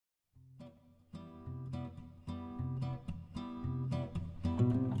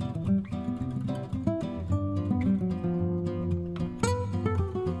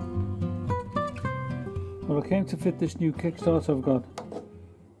Well, I came to fit this new kickstart I've got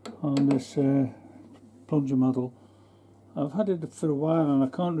on this plunger model. I've had it for a while and I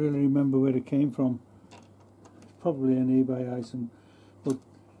can't really remember where it came from. Probably an eBay item, but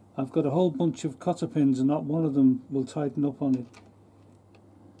I've got a whole bunch of cotter pins and not one of them will tighten up on it.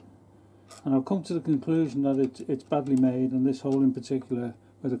 And I've come to the conclusion that it's badly made, and this hole in particular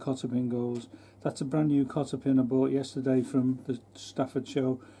where the cotter pin goes, that's a brand new cotter pin I bought yesterday from the Stafford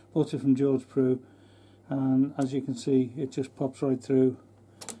show. Bought it from George Prue, and as you can see it just pops right through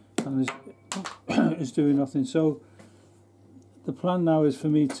and is doing nothing. So the plan now is for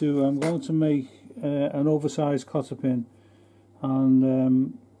me to, I'm going to make an oversized cotter pin,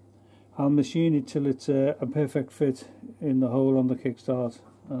 and I'll machine it till it's a perfect fit in the hole on the kickstart,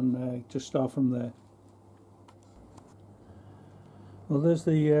 and just start from there. Well, there's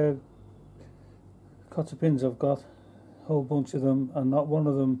the cotter pins I've got, a whole bunch of them, and not one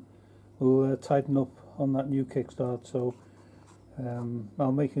of them will tighten up on that new kickstart, so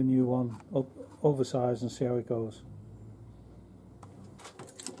I'll make a new one oversized and see how it goes.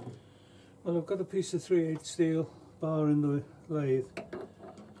 Well, I've got a piece of 3/8 steel bar in the lathe,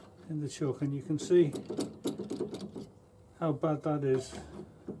 in the chuck, and you can see how bad that is.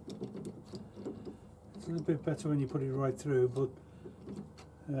 It's a little bit better when you put it right through, but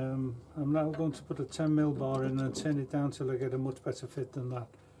I'm now going to put a 10mm bar in and turn it down till I get a much better fit than that.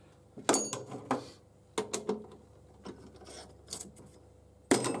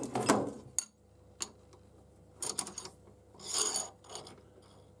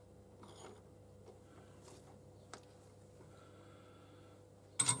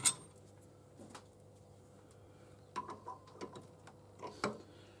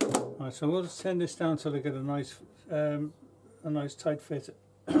 Right, so I'm going to turn this down till I get a nice tight fit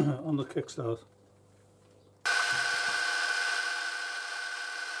on the kickstart.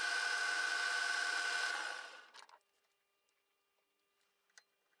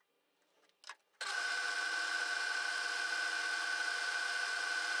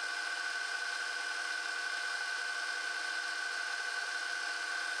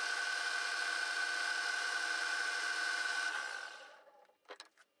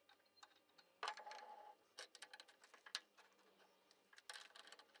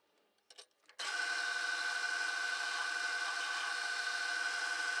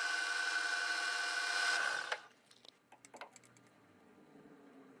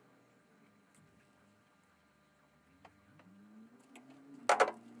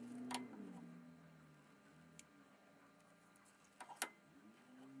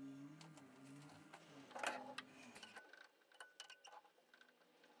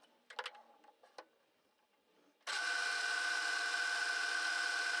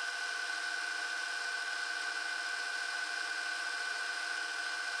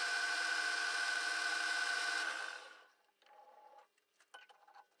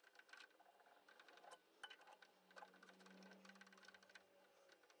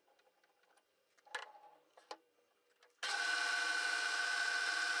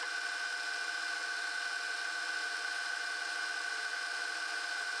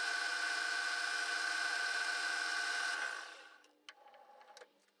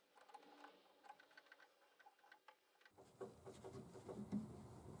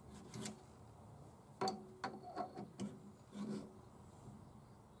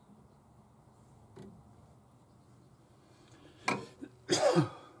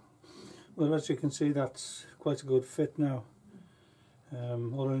 Well, as you can see, that's quite a good fit now.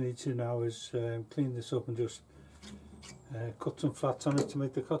 All I need to now is clean this up and just cut some flats on it to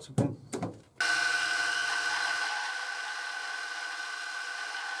make the cotter pin.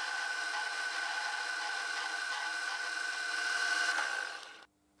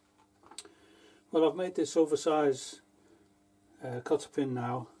 Well, I've made this oversized cotter pin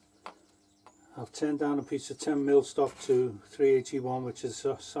now. I've turned down a piece of 10mm stock to 381, which is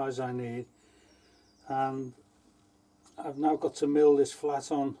the size I need, and I've now got to mill this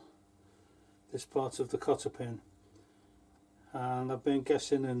flat on this part of the cotter pin, and I've been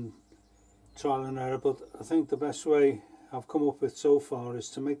guessing and trial and error, but I think the best way I've come up with so far is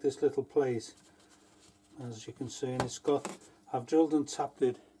to make this little plate, as you can see, and I've drilled and tapped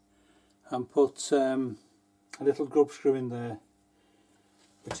it and put a little grub screw in there,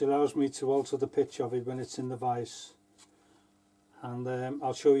 which allows me to alter the pitch of it when it's in the vise, and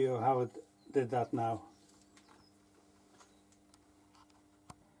I'll show you how I did that now.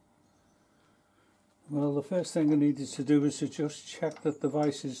 Well, the first thing I needed to do was to just check that the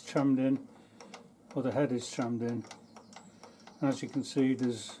vise is trammed in, or the head is trammed in. As you can see,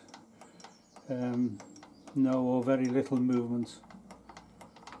 there's no or very little movement.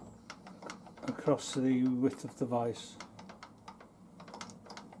 across the width of the vise.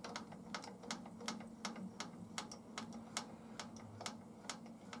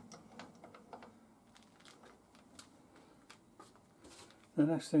 The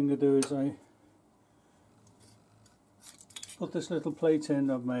next thing I do is I put this little plate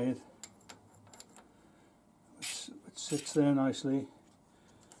in I've made, which sits there nicely,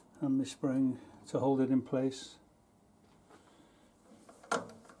 and my spring to hold it in place.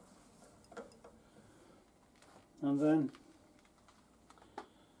 And then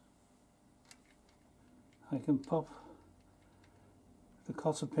I can pop the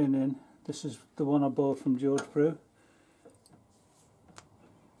cotter pin in. This is the one I bought from George Brew.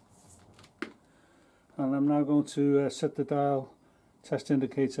 And I'm now going to set the dial test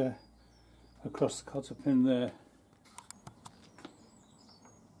indicator across the cotter pin there.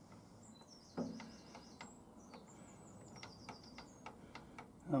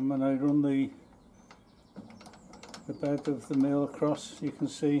 And when I run the bed of the mill across, you can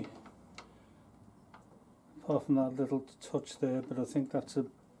see, apart from that little touch there, but I think that's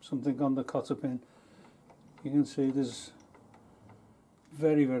something on the cotter pin, you can see there's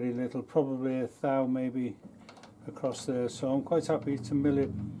very little, probably a thou maybe across there, so I'm quite happy to mill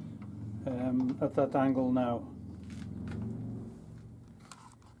it at that angle now.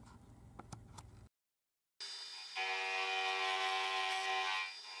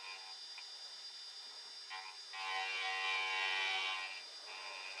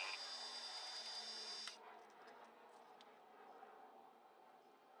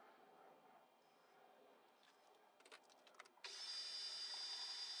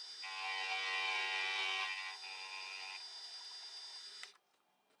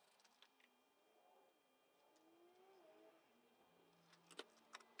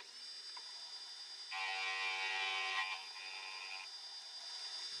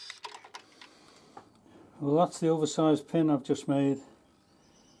 Well, that's the oversized pin I've just made.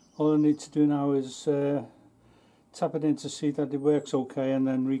 All I need to do now is tap it in to see that it works okay, and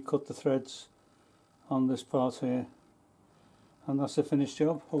then recut the threads on this part here, and that's the finished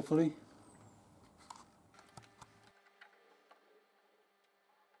job, hopefully.